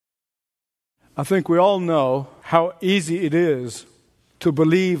I think we all know how easy it is to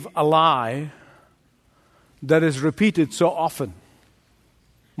believe a lie that is repeated so often,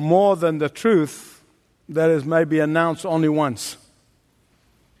 more than the truth that is maybe announced only once.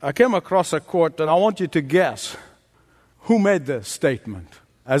 I came across a quote, and I want you to guess who made this statement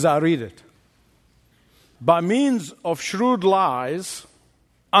as I read it. By means of shrewd lies,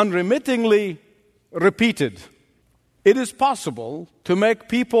 unremittingly repeated, it is possible to make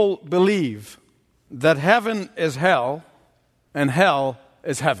people believe that heaven is hell and hell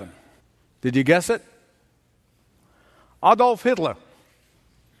is heaven. Did you guess it? Adolf Hitler.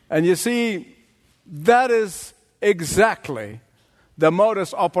 And you see, that is exactly the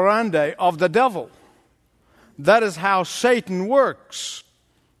modus operandi of the devil. That is how Satan works,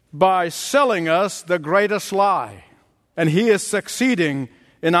 by selling us the greatest lie. And he is succeeding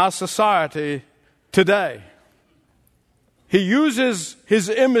in our society today. He uses his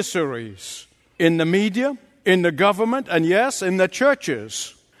emissaries in the media, in the government, and yes, in the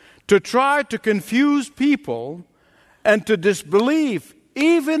churches, to try to confuse people and to disbelieve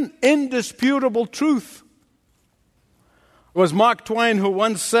even indisputable truth. It was Mark Twain who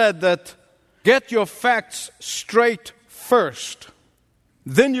once said that, get your facts straight first,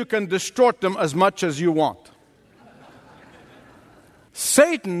 then you can distort them as much as you want.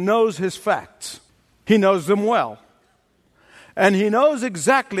 Satan knows his facts. He knows them well. And he knows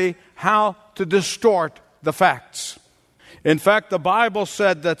exactly how to distort the facts. In fact, the Bible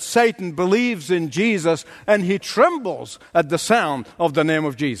said that Satan believes in Jesus and he trembles at the sound of the name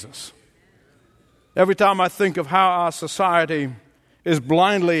of Jesus. Every time I think of how our society is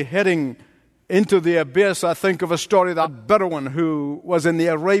blindly heading into the abyss, I think of a story of a Bedouin who was in the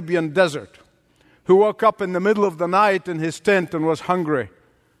Arabian desert, who woke up in the middle of the night in his tent and was hungry.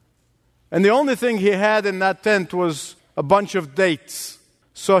 And the only thing he had in that tent was a bunch of dates.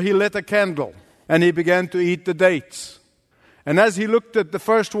 So he lit a candle and he began to eat the dates. And as he looked at the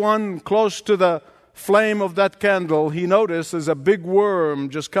first one close to the flame of that candle, he noticed there's a big worm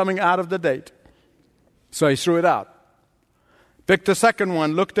just coming out of the date. So he threw it out. Picked the second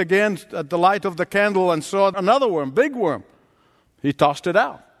one, looked again at the light of the candle and saw another worm, big worm. He tossed it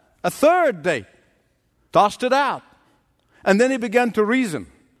out. A third date, tossed it out. And then he began to reason.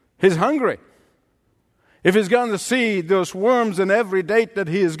 He's hungry. If he's going to see those worms in every date that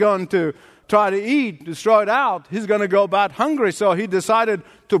he is going to try to eat, to throw it out, he's going to go about hungry. So he decided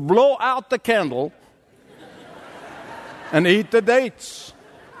to blow out the candle and eat the dates.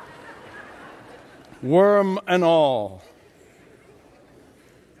 Worm and all.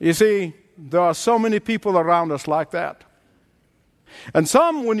 You see, there are so many people around us like that. And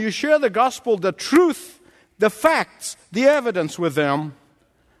some, when you share the gospel, the truth, the facts, the evidence with them,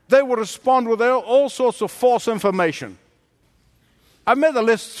 they will respond with all sorts of false information. I've made a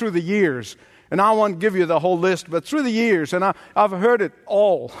list through the years, and I won't give you the whole list, but through the years, and I've heard it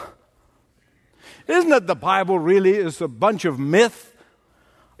all. Isn't it the Bible really is a bunch of myth?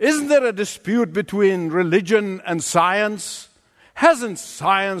 Isn't there a dispute between religion and science? Hasn't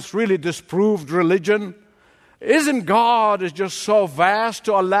science really disproved religion? Isn't God is just so vast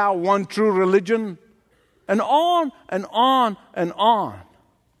to allow one true religion? And on and on and on.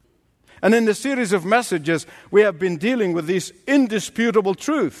 And in the series of messages, we have been dealing with this indisputable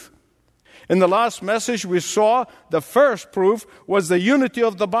truth. In the last message, we saw the first proof was the unity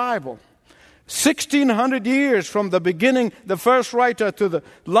of the Bible. 1,600 years from the beginning, the first writer to the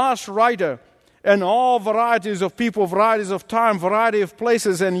last writer, and all varieties of people, varieties of time, variety of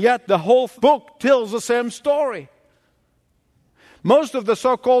places, and yet the whole book tells the same story. Most of the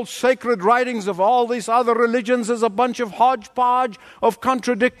so-called sacred writings of all these other religions is a bunch of hodgepodge of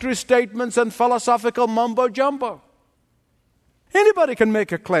contradictory statements and philosophical mumbo-jumbo. Anybody can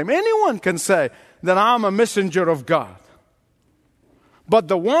make a claim. Anyone can say that I'm a messenger of God. But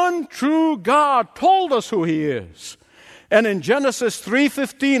the one true God told us who He is. And in Genesis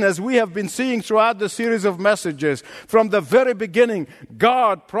 3:15, as we have been seeing throughout the series of messages, from the very beginning,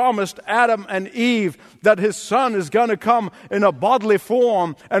 God promised Adam and Eve that His Son is going to come in a bodily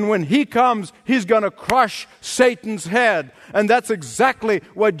form. And when He comes, He's going to crush Satan's head. And that's exactly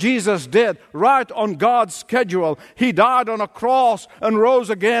what Jesus did, right on God's schedule. He died on a cross and rose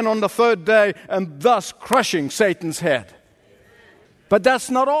again on the third day, and thus crushing Satan's head. But that's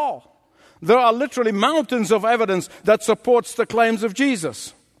not all. There are literally mountains of evidence that supports the claims of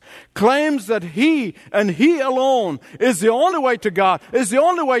Jesus. Claims that He and He alone is the only way to God, is the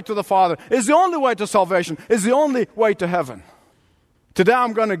only way to the Father, is the only way to salvation, is the only way to heaven. Today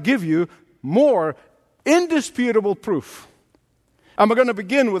I'm going to give you more indisputable proof. I'm going to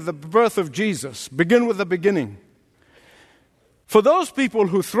begin with the birth of Jesus, begin with the beginning. For those people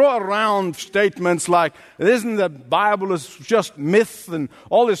who throw around statements like, isn't the Bible is just myth and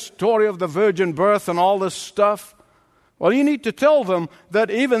all this story of the virgin birth and all this stuff? Well, you need to tell them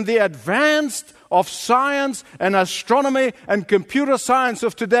that even the advanced of science and astronomy and computer science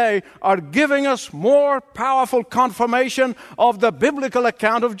of today are giving us more powerful confirmation of the biblical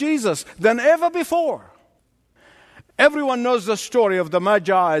account of Jesus than ever before. Everyone knows the story of the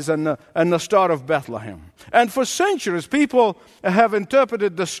Magi and the Star of Bethlehem. And for centuries, people have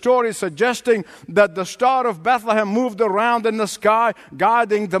interpreted the story suggesting that the Star of Bethlehem moved around in the sky,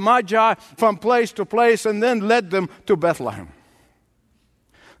 guiding the Magi from place to place, and then led them to Bethlehem.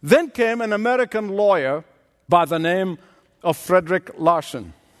 Then came an American lawyer by the name of Frederick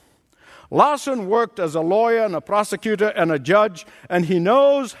Larson. Larson worked as a lawyer and a prosecutor and a judge, and he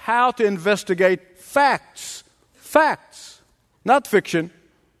knows how to investigate facts. Facts, not fiction.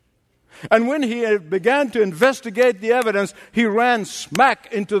 And when he began to investigate the evidence, he ran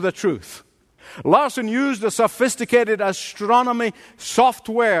smack into the truth. Larson used a sophisticated astronomy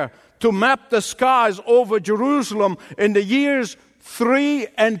software to map the skies over Jerusalem in the years 3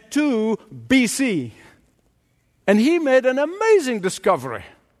 and 2 BC. And he made an amazing discovery.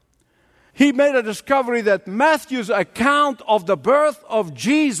 He made a discovery that Matthew's account of the birth of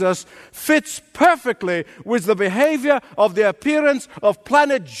Jesus fits perfectly with the behavior of the appearance of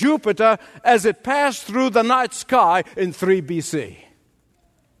planet Jupiter as it passed through the night sky in 3 BC.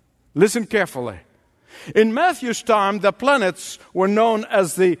 Listen carefully. In Matthew's time, the planets were known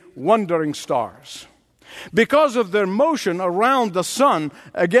as the wandering stars because of their motion around the sun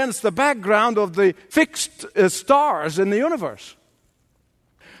against the background of the fixed stars in the universe.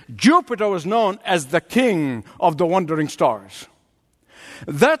 Jupiter was known as the king of the wandering stars.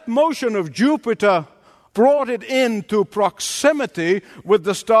 That motion of Jupiter brought it into proximity with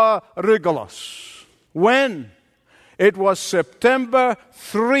the star Regulus. When? It was September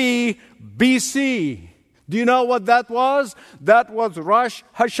 3 BC. Do you know what that was? That was Rosh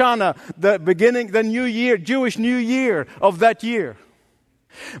Hashanah, the new year, Jewish New Year of that year.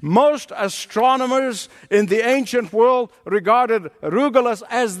 Most astronomers in the ancient world regarded Regulus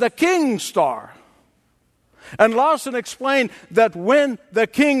as the king star. And Larson explained that when the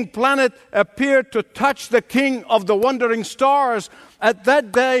king planet appeared to touch the king of the wandering stars, at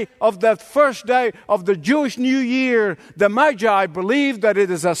that day of that first day of the Jewish New Year, the Magi believed that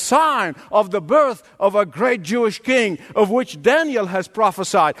it is a sign of the birth of a great Jewish king, of which Daniel has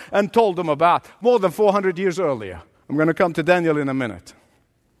prophesied and told them about more than 400 years earlier. I'm going to come to Daniel in a minute.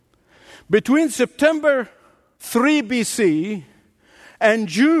 Between September 3 BC and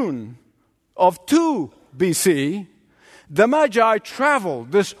June of 2 BC, the Magi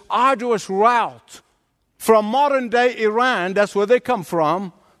traveled this arduous route from modern-day Iran, that's where they come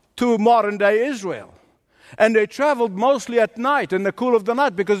from, to modern-day Israel. And they traveled mostly at night, in the cool of the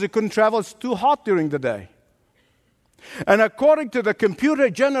night, because they couldn't travel, it's too hot during the day. And according to the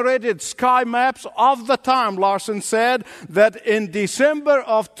computer-generated sky maps of the time, Larson said that in December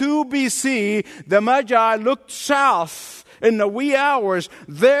of 2 BC, the Magi looked south in the wee hours.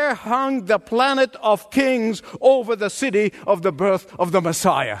 There hung the planet of kings over the city of the birth of the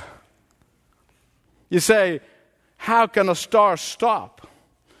Messiah. You say, how can a star stop?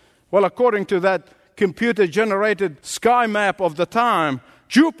 Well, according to that computer-generated sky map of the time,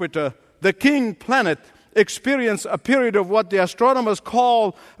 Jupiter, the king planet, experienced a period of what the astronomers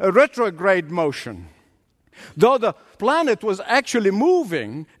call a retrograde motion. Though the planet was actually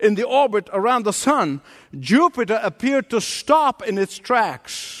moving in the orbit around the sun, Jupiter appeared to stop in its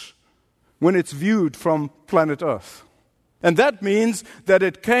tracks when it's viewed from planet Earth. And that means that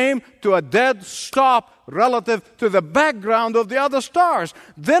it came to a dead stop relative to the background of the other stars.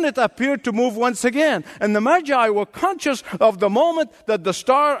 Then it appeared to move once again. And the Magi were conscious of the moment that the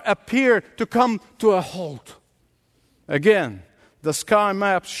star appeared to come to a halt. Again, the sky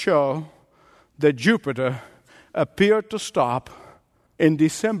maps show that Jupiter appeared to stop in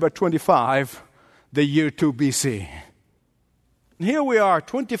December 25, the year 2 BC. Here we are,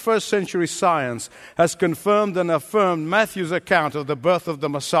 21st century science has confirmed and affirmed Matthew's account of the birth of the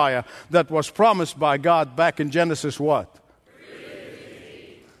Messiah that was promised by God back in Genesis what?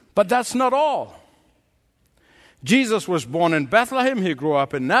 3:15. But that's not all. Jesus was born in Bethlehem, he grew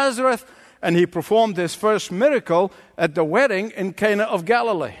up in Nazareth, and he performed his first miracle at the wedding in Cana of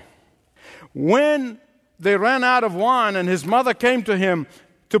Galilee. When they ran out of wine and his mother came to him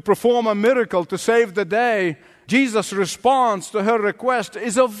to perform a miracle to save the day, Jesus' response to her request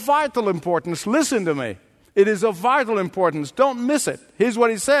is of vital importance. Listen to me. It is of vital importance. Don't miss it. Here's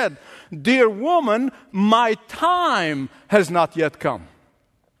what he said. Dear woman, my time has not yet come.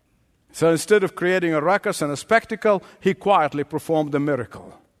 So instead of creating a ruckus and a spectacle, he quietly performed the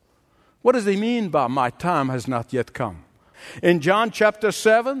miracle. What does he mean by my time has not yet come? In John chapter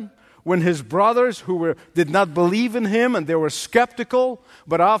 7, when his brothers did not believe in him and they were skeptical,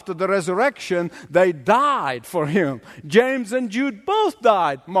 but after the resurrection, they died for him. James and Jude both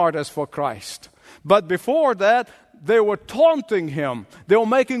died martyrs for Christ. But before that, they were taunting him. They were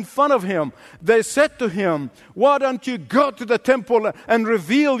making fun of him. They said to him, why don't you go to the temple and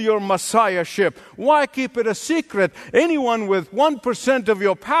reveal your messiahship? Why keep it a secret? Anyone with 1% of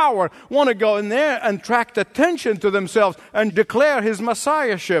your power want to go in there and attract attention to themselves and declare his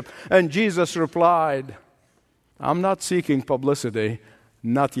messiahship. And Jesus replied, I'm not seeking publicity,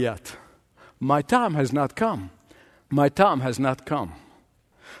 not yet. My time has not come. My time has not come.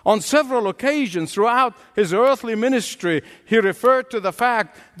 On several occasions throughout his earthly ministry, he referred to the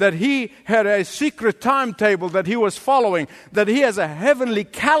fact that he had a secret timetable that he was following, that he has a heavenly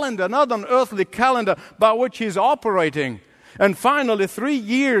calendar, not an earthly calendar by which he's operating. And finally, 3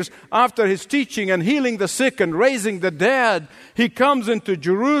 years after his teaching and healing the sick and raising the dead, he comes into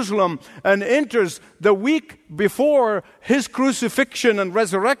Jerusalem and enters the week before his crucifixion and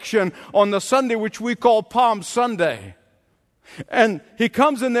resurrection on the Sunday which we call Palm Sunday. And he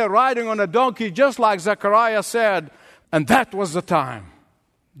comes in there riding on a donkey, just like Zechariah said. And that was the time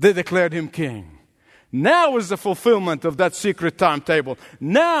they declared him king. Now is the fulfillment of that secret timetable.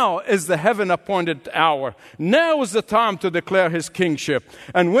 Now is the heaven-appointed hour. Now is the time to declare his kingship.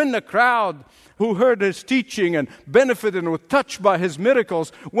 And when the crowd who heard his teaching and benefited and were touched by his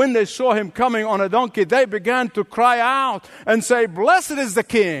miracles, when they saw him coming on a donkey, they began to cry out and say, blessed is the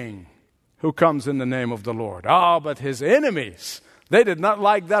King who comes in the name of the Lord. But his enemies, they did not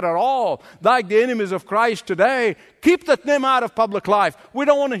like that at all. Like the enemies of Christ today, keep that name out of public life. We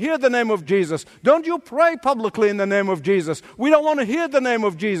don't want to hear the name of Jesus. Don't you pray publicly in the name of Jesus. We don't want to hear the name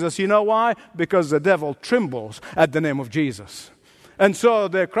of Jesus. You know why? Because the devil trembles at the name of Jesus. And so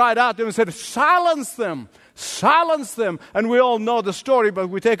they cried out to him and said, silence them, silence them. And we all know the story, but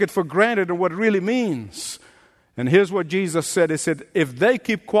we take it for granted and what it really means. And here's what Jesus said. He said, if they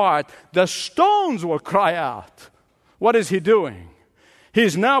keep quiet, the stones will cry out. What is he doing?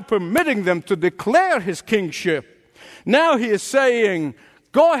 He's now permitting them to declare his kingship. Now he is saying,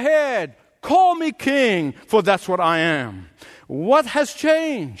 go ahead, call me king, for that's what I am. What has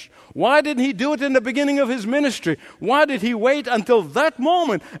changed? Why didn't he do it in the beginning of his ministry? Why did he wait until that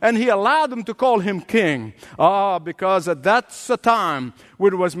moment and he allowed them to call him king? Because that's the time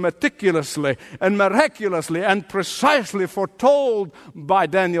when it was meticulously and miraculously and precisely foretold by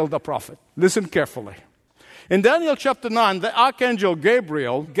Daniel the prophet. Listen carefully. In Daniel chapter 9, the archangel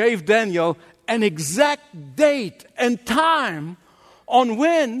Gabriel gave Daniel an exact date and time on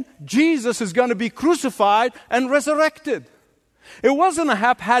when Jesus is going to be crucified and resurrected. It wasn't a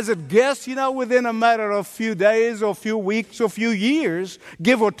haphazard guess, within a matter of few days or few weeks or few years,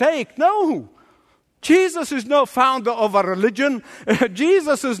 give or take. No. Jesus is no founder of a religion.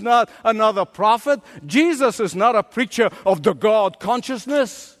 Jesus is not another prophet. Jesus is not a preacher of the God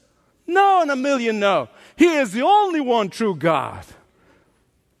consciousness. No, in a million no. He is the only one true God.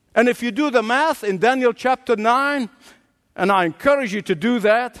 And if you do the math in Daniel chapter 9, and I encourage you to do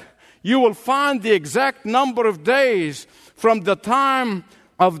that, you will find the exact number of days from the time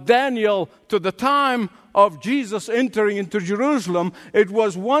of Daniel to the time of Jesus entering into Jerusalem. It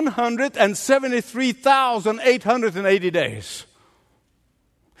was 173,880 days.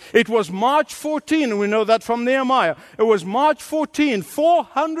 It was March 14, and we know that from Nehemiah. It was March 14,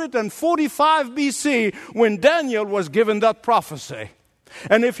 445 BC, when Daniel was given that prophecy.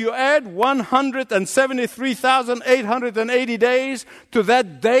 And if you add 173,880 days to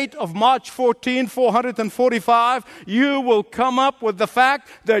that date of March 14, 445, you will come up with the fact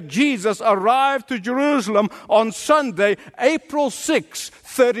that Jesus arrived to Jerusalem on Sunday, April 6,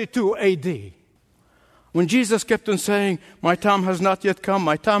 32 AD. When Jesus kept on saying, my time has not yet come,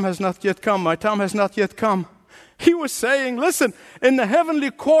 my time has not yet come, my time has not yet come, he was saying, listen, in the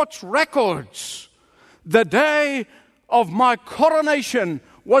heavenly court's records, the day of my coronation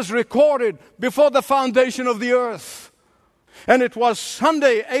was recorded before the foundation of the earth. And it was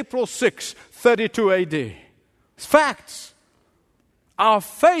Sunday, April 6, 32 AD. It's facts. Our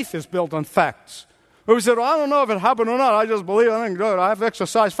faith is built on facts. We said, I don't know if it happened or not. I just believe I have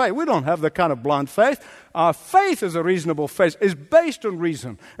exercised faith. We don't have the kind of blind faith. Our faith is a reasonable faith. It's based on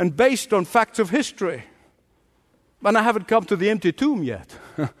reason and based on facts of history. And I haven't come to the empty tomb yet.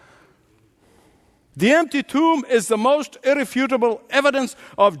 The empty tomb is the most irrefutable evidence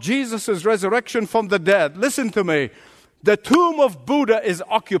of Jesus' resurrection from the dead. Listen to me. The tomb of Buddha is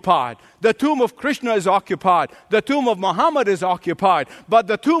occupied. The tomb of Krishna is occupied. The tomb of Muhammad is occupied. But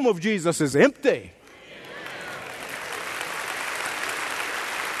the tomb of Jesus is empty.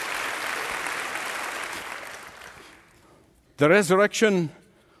 The resurrection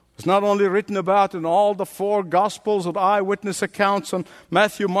is not only written about in all the 4 Gospels with eyewitness accounts on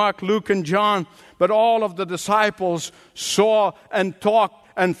Matthew, Mark, Luke, and John, but all of the disciples saw and talked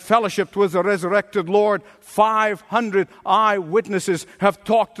and fellowshiped with the resurrected Lord. 500 eyewitnesses have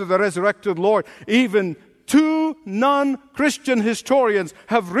talked to the resurrected Lord. Even 2 non-Christian historians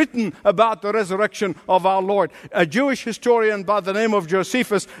have written about the resurrection of our Lord. A Jewish historian by the name of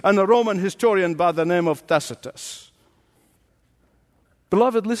Josephus and a Roman historian by the name of Tacitus.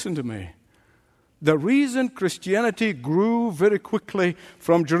 Beloved, listen to me. The reason Christianity grew very quickly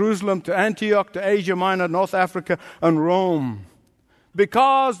from Jerusalem to Antioch to Asia Minor, North Africa, and Rome,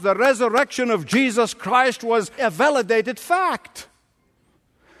 because the resurrection of Jesus Christ was a validated fact.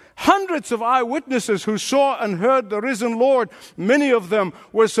 Hundreds of eyewitnesses who saw and heard the risen Lord, many of them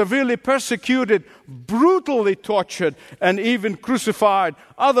were severely persecuted, brutally tortured, and even crucified.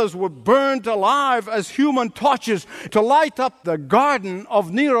 Others were burned alive as human torches to light up the garden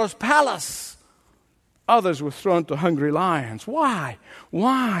of Nero's palace. Others were thrown to hungry lions. Why?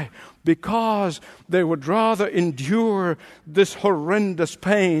 Why? Because they would rather endure this horrendous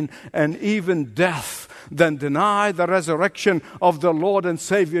pain and even death than deny the resurrection of the Lord and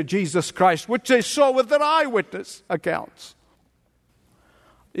Savior Jesus Christ, which they saw with their eyewitness accounts.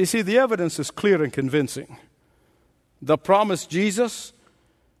 You see, the evidence is clear and convincing. The promised Jesus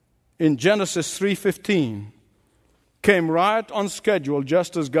in Genesis 3:15 came right on schedule,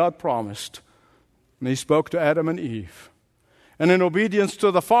 just as God promised. And He spoke to Adam and Eve. And in obedience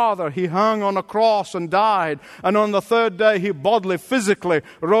to the Father, He hung on a cross and died. And on the 3rd day, He bodily, physically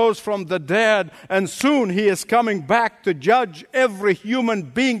rose from the dead. And soon He is coming back to judge every human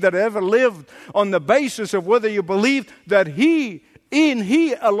being that ever lived on the basis of whether you believe that He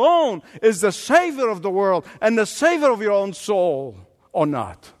alone is the Savior of the world and the Savior of your own soul or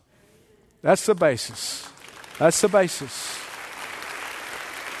not. That's the basis. That's the basis.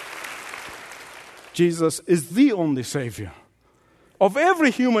 Jesus is the only Savior of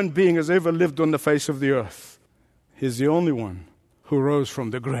every human being has ever lived on the face of the earth. He's the only one who rose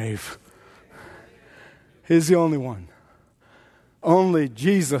from the grave. He's the only one. Only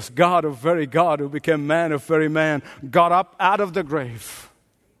Jesus, God of very God, who became man of very man, got up out of the grave.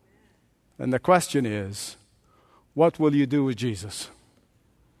 And the question is, what will you do with Jesus?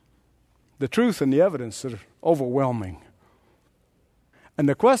 The truth and the evidence are overwhelming. And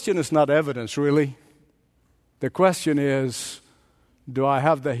the question is not evidence, really. The question is, do I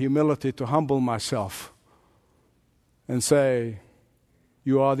have the humility to humble myself and say,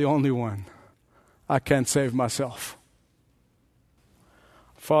 you are the only one. I can't save myself.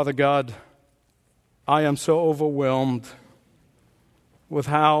 Father God, I am so overwhelmed with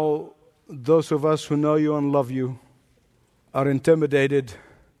how those of us who know you and love you are intimidated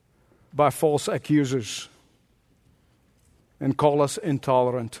by false accusers and call us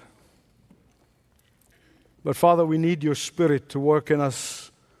intolerant. But Father, we need your Spirit to work in us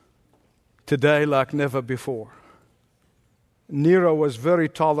today like never before. Nero was very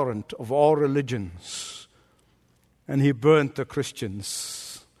tolerant of all religions, and he burnt the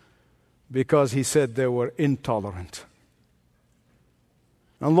Christians because he said they were intolerant.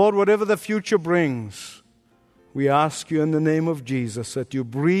 And Lord, whatever the future brings, we ask you in the name of Jesus that you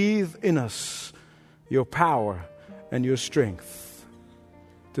breathe in us your power and your strength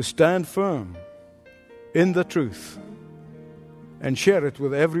to stand firm in the truth and share it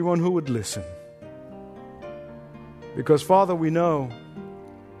with everyone who would listen. Because, Father, we know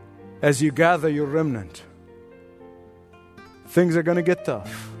as you gather your remnant, things are going to get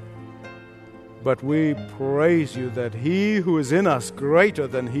tough. But we praise you that he who is in us greater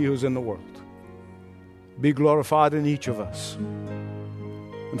than he who's in the world. Be glorified in each of us.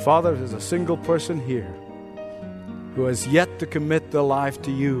 And Father, there's a single person here who has yet to commit their life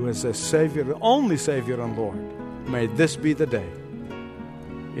to you as their Savior, the only Savior and Lord. May this be the day.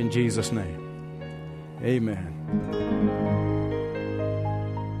 In Jesus' name, amen.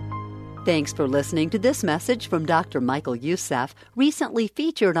 Thanks for listening to this message from Dr. Michael Youssef, recently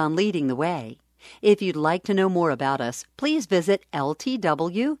featured on Leading the Way. If you'd like to know more about us, please visit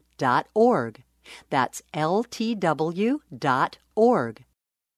ltw.org. That's ltw.org.